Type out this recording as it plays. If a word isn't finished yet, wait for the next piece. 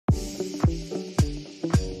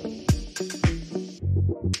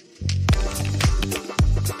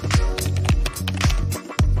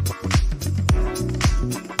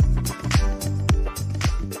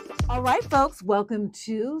folks, welcome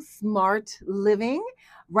to Smart Living.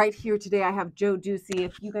 Right here today, I have Joe Ducey.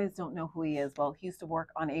 If you guys don't know who he is, well, he used to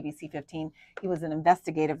work on ABC 15. He was an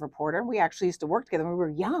investigative reporter. We actually used to work together when we were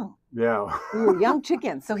young. Yeah. We were young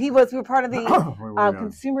chickens. So we were part of the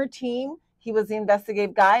consumer team. He was the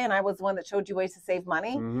investigative guy, and I was the one that showed you ways to save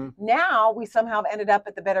money. Mm-hmm. Now we somehow ended up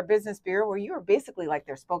at the Better Business Bureau, where you were basically like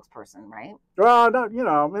their spokesperson, right? Well, not, in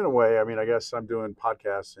a way. I mean, I guess I'm doing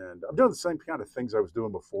podcasts and I'm doing the same kind of things I was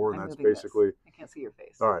doing before, and that's basically. I can't see your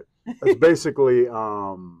face. All right, that's basically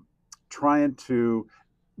trying to.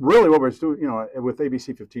 Really, what we're doing, with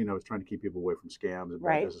ABC 15, I was trying to keep people away from scams and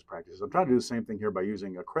bad business practices. I'm trying to do the same thing here by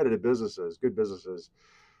using accredited businesses, good businesses,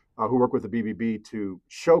 who work with the BBB to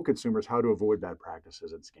show consumers how to avoid bad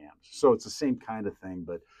practices and scams. So it's the same kind of thing,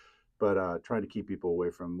 but trying to keep people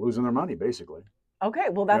away from losing their money, basically. Okay,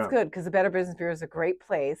 well, that's good, because the Better Business Bureau is a great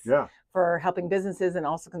place for helping businesses and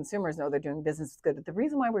also consumers know they're doing business good. But the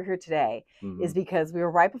reason why we're here today is because we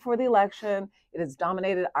were right before the election. It has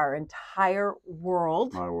dominated our entire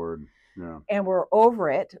world. My word, yeah. And we're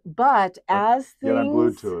over it. But as things I'm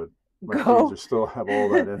glued to it. My kids still have all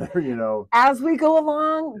that in there, As we go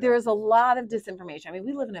along, there's a lot of disinformation. I mean,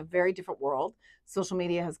 we live in a very different world. Social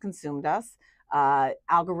media has consumed us.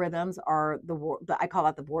 Algorithms are I call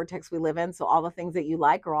that the vortex we live in. So all the things that you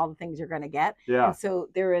like are all the things you're going to get. Yeah. And so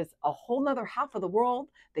there is a whole nother half of the world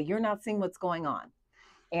that you're not seeing what's going on.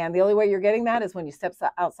 And the only way you're getting that is when you step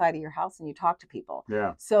outside of your house and you talk to people.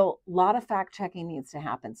 Yeah. So a lot of fact checking needs to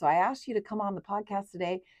happen. So I asked you to come on the podcast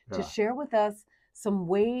today to share with us some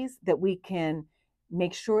ways that we can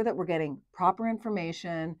make sure that we're getting proper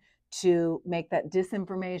information to make that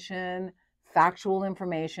disinformation factual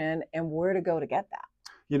information, and where to go to get that.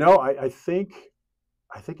 I think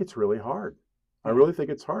it's really hard. I really think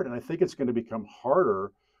it's hard, and I think it's going to become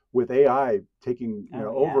harder with AI taking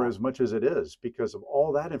over as much as it is, because of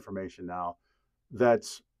all that information now.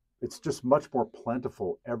 It's just much more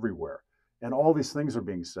plentiful everywhere, and all these things are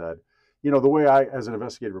being said. The way as an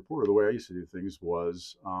investigative reporter, the way I used to do things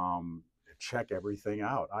was check everything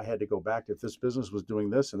out. I had to go back to, if this business was doing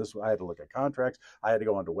this and this, I had to look at contracts. I had to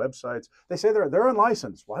go onto websites. They say they're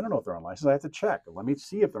unlicensed. Well, I don't know if they're unlicensed. I have to check. Let me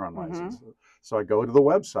see if they're unlicensed. So I go to the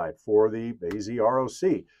website for the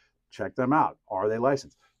AZROC, check them out. Are they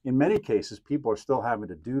licensed? In many cases, people are still having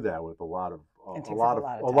to do that with a lot of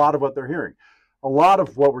what they're hearing. A lot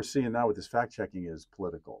of what we're seeing now with this fact checking is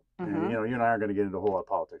political. And, you and I aren't going to get into a whole lot of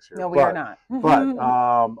politics here. No, we are not. But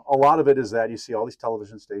a lot of it is that you see all these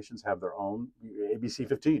television stations have their own. ABC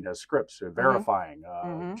 15 has scripts verifying.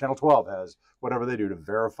 Channel 12 has whatever they do to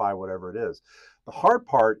verify whatever it is. The hard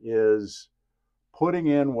part is putting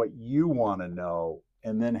in what you want to know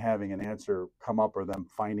and then having an answer come up, or them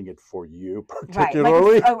finding it for you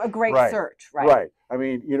particularly. Right, like a great search, right? Right. I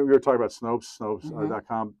mean, we were talking about Snopes.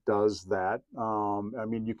 Snopes.com does that. I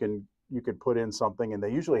mean, you can put in something, and they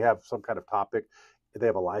usually have some kind of topic. They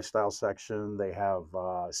have a lifestyle section. They have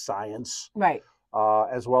science, right,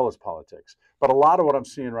 as well as politics. But a lot of what I'm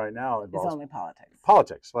seeing right now involves is only politics.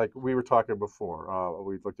 Politics, like we were talking before.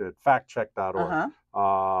 We looked at factcheck.org,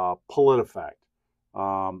 PolitiFact.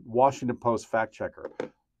 Washington Post Fact Checker.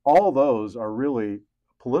 All those are really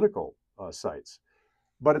political sites.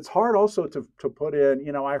 But it's hard also to put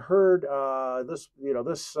in, I heard this.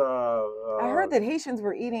 I heard that Haitians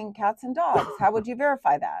were eating cats and dogs. How would you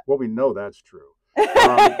verify that? Well, we know that's true.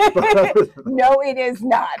 No, it is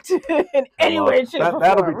not in any way, shape, or form.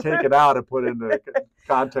 That'll be taken out and put into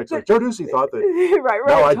context. Like Joe Ducey thought that. Right.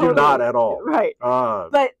 No, I do not at all. Right.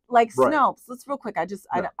 But like Snopes, let's real quick. I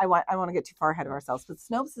want to get too far ahead of ourselves. But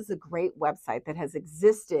Snopes is a great website that has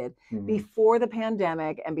existed before the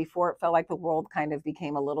pandemic and before it felt like the world kind of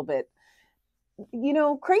became a little bit,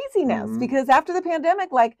 craziness. Because after the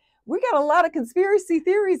pandemic, we got a lot of conspiracy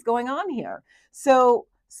theories going on here. So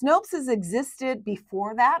Snopes has existed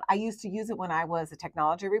before that. I used to use it when I was a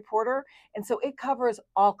technology reporter. And so it covers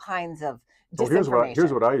all kinds of disinformation.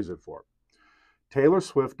 Here's what I use it for. Taylor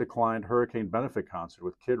Swift declined hurricane benefit concert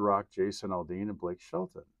with Kid Rock, Jason Aldean, and Blake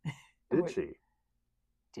Shelton. Did she?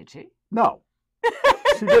 Did she? No.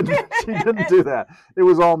 She didn't do that. It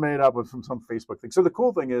was all made up from some Facebook thing. So the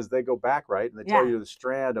cool thing is they go back, right? And they tell you the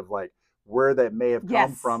strand of where that may have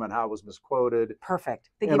come from and how it was misquoted.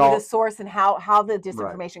 Perfect. They give you the source and how the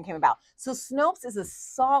disinformation came about. So Snopes is a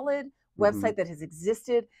solid website that has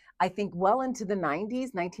existed, I think, well into the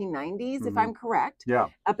 1990s, if I'm correct,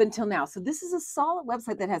 up until now. So this is a solid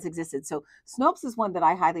website that has existed. So Snopes is one that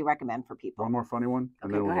I highly recommend for people. One more funny one?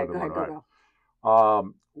 Okay, go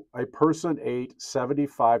ahead. A person ate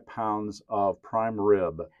 75 pounds of prime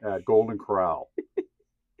rib at Golden Corral.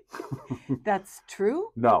 That's true?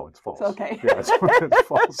 No, it's false. Okay. Yeah, it's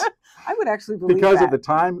false. I would actually believe Because that. at the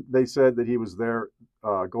time they said that he was there,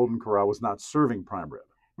 Golden Corral was not serving prime rib.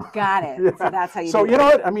 Got it. Yeah. So that's how you So do you it. know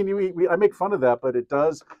what? I mean, I make fun of that, but it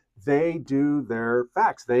does. They do their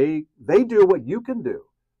facts. They do what you can do.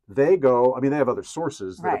 They go. I mean, they have other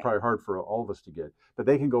sources that are Right. probably hard for all of us to get, but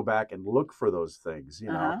they can go back and look for those things.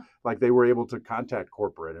 You know, Uh-huh. like they were able to contact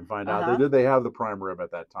corporate and find out Uh-huh. did they have the prime rib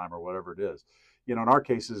at that time or whatever it is. You know, in our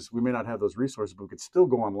cases, we may not have those resources, but we could still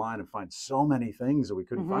go online and find so many things that we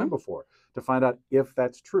couldn't Mm-hmm. find before to find out if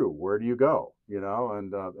that's true. Where do you go? You know,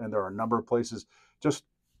 and there are a number of places, just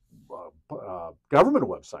government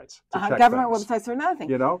websites to check Government things. websites are another thing.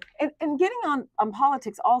 You know, and getting on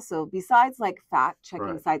politics also, besides like fact checking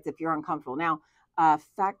Right. sites if you're uncomfortable. Now,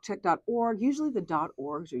 factcheck.org, usually the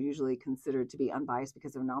 .orgs are usually considered to be unbiased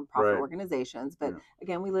because they're nonprofit Right. organizations. But Yeah.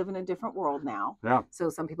 again, we live in a different world now. Yeah. So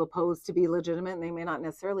some people pose to be legitimate and they may not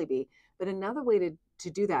necessarily be. But another way to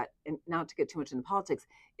do that, and not to get too much into politics,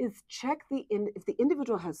 is check if the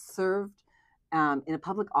individual has served in a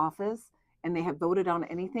public office and they have voted on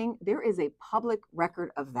anything, there is a public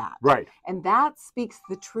record of that. Right. And that speaks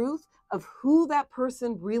the truth of who that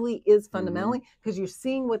person really is fundamentally, because you're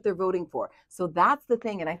seeing what they're voting for. So that's the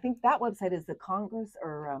thing. And I think that website is the Congress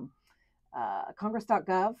or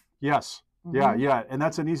congress.gov. Yes. Mhm. Yeah. And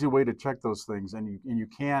that's an easy way to check those things. And you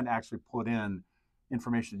can actually put in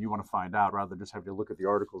information that you want to find out rather than just have to look at the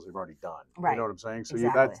articles they've already done. Right. You know what I'm saying? So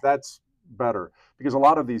Exactly. that's better, because a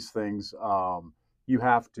lot of these things, you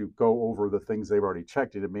have to go over the things they've already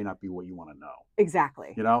checked, and it may not be what you want to know.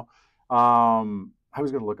 Exactly. You know, I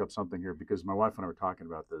was going to look up something here because my wife and I were talking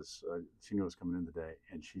about this. She knew I was coming in today,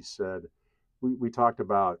 and she said we talked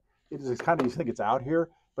about it's kind of, you think it's out here,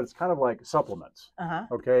 but it's kind of like supplements. Uh-huh.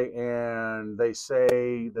 Okay, and they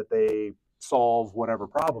say that they solve whatever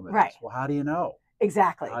problem it is. Right. Well, how do you know?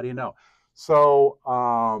 Exactly. How do you know? So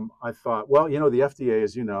I thought, well, you know, the FDA,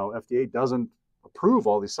 as you know, FDA doesn't approve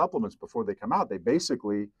all these supplements before they come out. They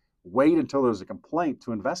basically wait until there's a complaint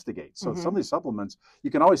to investigate. So some of these supplements,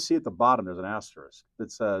 you can always see at the bottom, there's an asterisk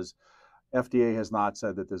that says FDA has not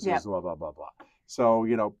said that this is blah, blah, blah, blah. So,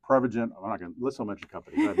 you know, Prevagen, I'm not going to, let's not mention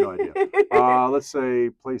companies, I have no idea. Let's say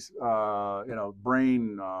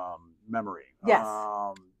brain memory, Yes.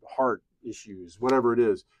 heart issues, whatever it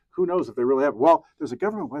is. Who knows if they really have? Well, there's a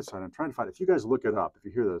government website. I'm trying to find it. If you guys look it up, if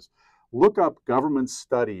you hear this, look up government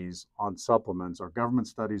studies on supplements or government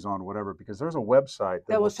studies on whatever, because there's a website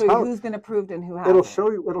that will show you who's been approved and who hasn't.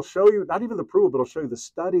 It'll show you not even the approval, but it'll show you the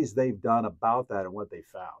studies they've done about that and what they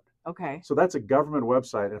found. Okay. So that's a government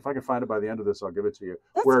website, and if I can find it by the end of this, I'll give it to you.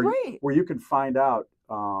 That's great. Where you can find out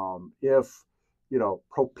if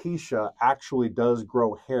Propecia actually does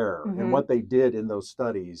grow hair and what they did in those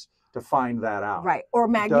studies to find that out. Right. Or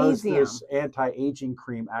magnesium. Does this anti-aging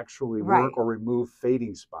cream actually work or remove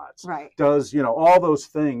fading spots? Right. Does, all those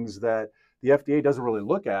things that the FDA doesn't really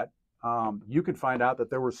look at, you can find out that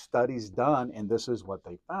there were studies done and this is what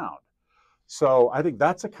they found. So I think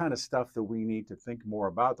that's the kind of stuff that we need to think more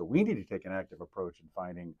about, that we need to take an active approach in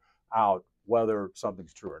finding out whether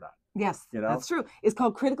something's true or not. Yes, that's true. It's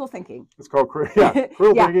called critical thinking. It's called critical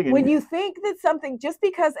thinking. When you think that something, just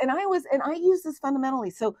because, and I use this fundamentally.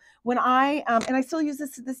 So when and I still use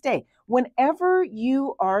this to this day, whenever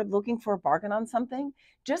you are looking for a bargain on something,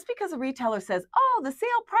 just because a retailer says, oh, the sale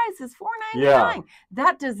price is $4.99,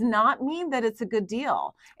 that does not mean that it's a good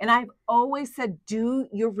deal. And I've always said, do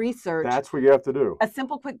your research. That's what you have to do. A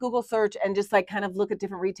simple, quick Google search and just like kind of look at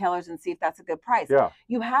different retailers and see if that's a good price. Yeah.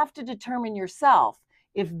 You have to determine yourself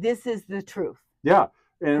if this is the truth. Yeah.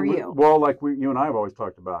 And for you. Well, like you and I have always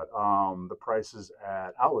talked about the prices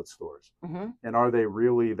at outlet stores, and are they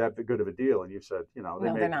really that good of a deal? And you said, no,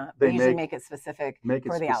 they're not. They usually make it specific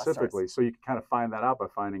for the outlet stores. So you can kind of find that out by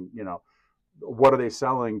finding, what are they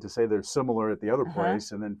selling to say they're similar at the other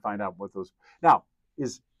place, and then find out what those. Now,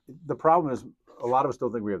 the problem is a lot of us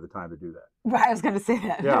don't think we have the time to do that. Right, I was going to say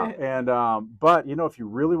that. Yeah, and but if you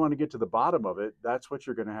really want to get to the bottom of it, that's what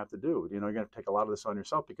you're going to have to do. You're going to have to take a lot of this on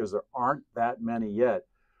yourself, because there aren't that many yet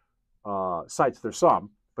sites. There's some,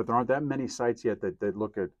 but there aren't that many sites yet that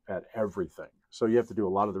look at everything. So you have to do a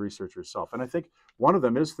lot of the research yourself. And I think one of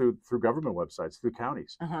them is through government websites, through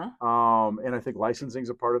counties. And I think licensing is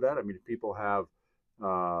a part of that. I mean, if people have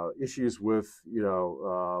issues with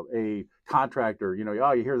a contractor, you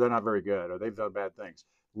hear they're not very good or they've done bad things,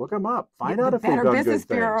 Look them up. Find The out if they've Better done Business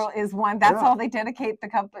good Bureau things. is one. That's Yeah. all they dedicate the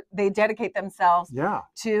company. They dedicate themselves Yeah.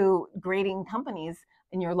 to grading companies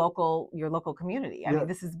in your local community. I Yeah. mean,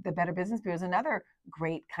 this is the Better Business Bureau is another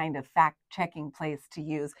great kind of fact-checking place to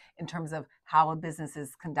use in terms of how a business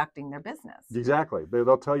is conducting their business. Exactly.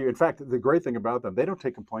 They'll tell you. In fact, the great thing about them, they don't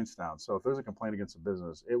take complaints down. So if there's a complaint against a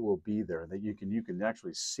business, it will be there. That you can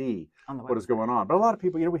actually see On the what is website. going on. But a lot of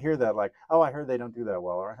people, we hear that like, oh, I heard they don't do that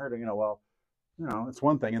well, or I heard, well, it's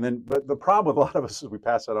one thing. And then, but the problem with a lot of us is we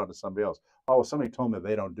pass that on to somebody else. Oh, well, somebody told me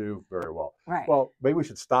they don't do very well. Right. Well, maybe we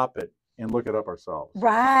should stop it and look it up ourselves.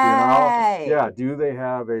 Right. Yeah. Do they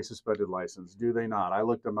have a suspended license? Do they not? I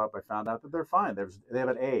looked them up. I found out that they're fine. They have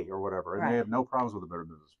an A or whatever, and they have no problems with the Better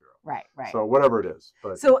Business Bureau. Right. Right. So whatever it is.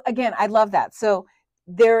 But so again, I love that. So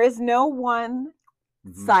there is no one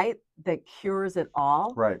site that cures it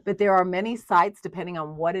all. Right. But there are many sites, depending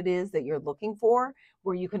on what it is that you're looking for,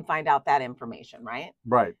 where you can find out that information, right?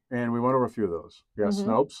 Right. And we went over a few of those. Yeah,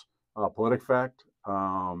 Snopes, PolitiFact,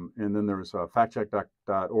 and then there's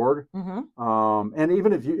factcheck.org. And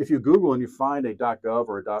even if you Google and you find a .gov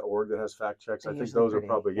or a .org that has fact checks, I think those are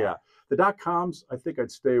probably, The .coms, I think I'd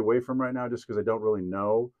stay away from right now just because I don't really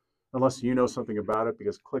know, unless you know something about it,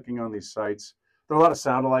 because clicking on these sites, there are a lot of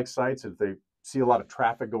sound-alike sites. If they see a lot of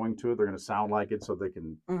traffic going to it, they're going to sound like it so they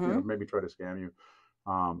can maybe try to scam you.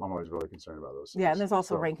 I'm always really concerned about those things. Yeah, and there's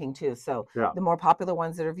also ranking too. So the more popular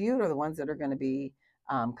ones that are viewed are the ones that are going to be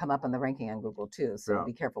come up on the ranking on Google too. So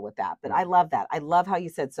be careful with that. But I love that. I love how you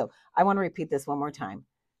said so. I want to repeat this one more time.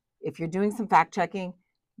 If you're doing some fact checking,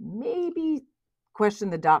 maybe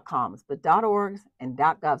question the .coms, but .orgs and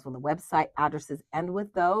 .govs, when the website addresses end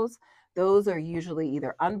with those are usually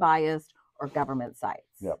either unbiased or government sites.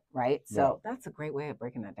 Right. So that's a great way of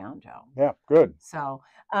breaking that down, Joe. Yeah. Good. So,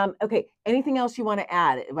 okay. Anything else you want to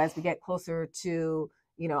add as we get closer to,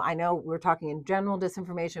 I know we're talking in general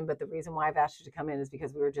disinformation, but the reason why I've asked you to come in is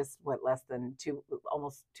because we were just less than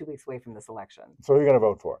almost 2 weeks away from this election. So you're going to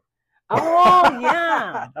vote for? Oh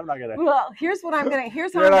yeah. I'm not gonna. Well, here's what I'm gonna.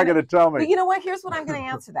 Here's how you're not gonna tell me. But you know what? Here's what I'm gonna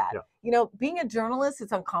answer that. Being a journalist,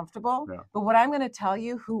 it's uncomfortable. But what I'm gonna tell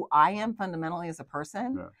you, who I am fundamentally as a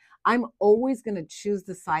person, I'm always gonna choose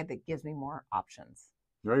the side that gives me more options.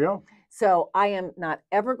 There you go. So I am not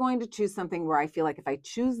ever going to choose something where I feel like if I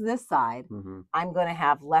choose this side, I'm going to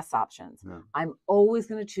have less options. I'm always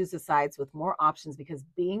going to choose the sides with more options because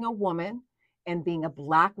being a woman and being a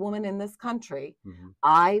Black woman in this country,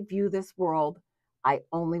 I view this world, I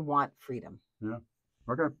only want freedom. Yeah.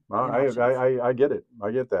 Okay. Well, I get it.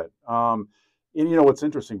 I get that. And what's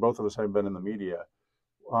interesting, both of us have been in the media.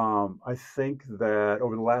 I think that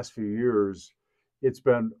over the last few years, it's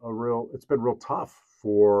been real tough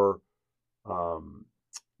for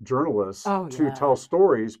journalists to tell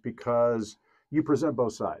stories because you present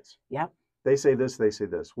both sides. Yep. They say this, they say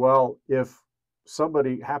this. Well, if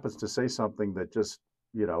somebody happens to say something that just,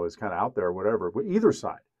 is kind of out there or whatever, but either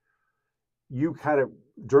side,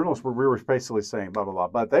 journalists we were basically saying blah, blah, blah,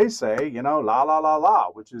 but they say, la, la, la, la,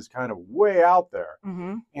 which is kind of way out there.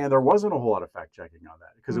 And there wasn't a whole lot of fact checking on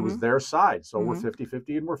that because it was their side. So we're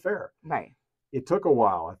 50-50 and we're fair. Right. It took a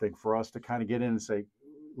while, I think, for us to kind of get in and say,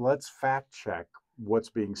 let's fact check what's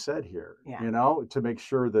being said here, to make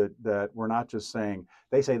sure that we're not just saying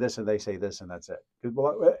they say this and they say this and that's it.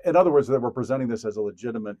 In other words, that we're presenting this as a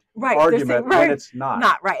legitimate argument when it's not.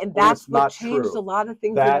 Not right. And that's what changed a lot of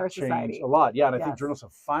things in our society. That changed a lot. Yeah. And I think journalists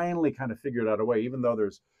have finally kind of figured out a way, even though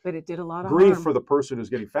there's but it did a lot of grief harm for the person who's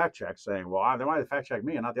getting fact checked saying, well, they might fact check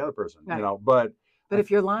me and not the other person, but if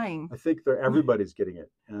you're lying, I think everybody's getting it.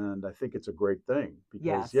 And I think it's a great thing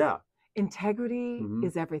because, integrity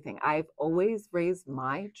is everything. I've always raised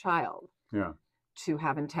my child to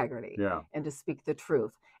have integrity and to speak the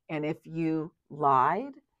truth. And if you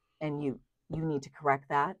lied and you need to correct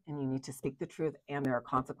that and you need to speak the truth and there are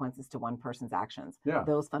consequences to one person's actions,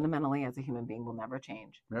 those fundamentally as a human being will never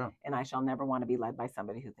change. And I shall never want to be led by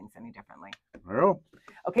somebody who thinks any differently.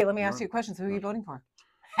 Okay, let me ask you a question. So who are you voting for?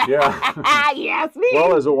 Yes, me.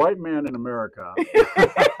 Well, as a white man in America.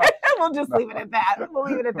 We'll just leave it at that. Well,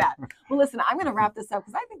 listen, I'm going to wrap this up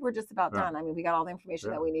because I think we're just about done. I mean, we got all the information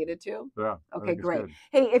that we needed to. Okay, great.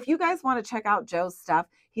 Hey, if you guys want to check out Joe's stuff,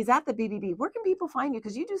 he's at the BBB. Where can people find you?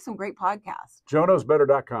 Because you do some great podcasts.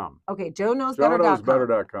 JoeKnowsBetter.com. Okay, JoeKnowsBetter.com.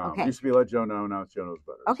 JoeKnowsBetter.com. Okay. Used to be Let Joe Know, now it's Joe Knows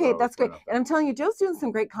Better. Okay, that's great. And I'm telling you, Joe's doing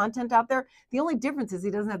some great content out there. The only difference is he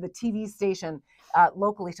doesn't have the TV station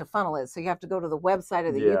locally to funnel it. So you have to go to the website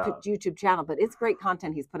or the YouTube channel. But it's great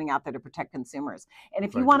content he's putting out there to protect consumers. And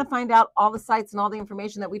if you want to find out all the sites and all the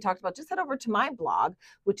information that we talked about, just head over to my blog,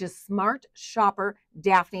 which is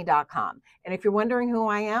smartshopperdaphne.com. And if you're wondering who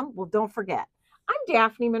I am, well, don't forget, I'm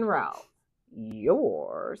Daphne Monroe.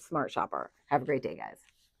 your smart shopper. Have a great day, guys.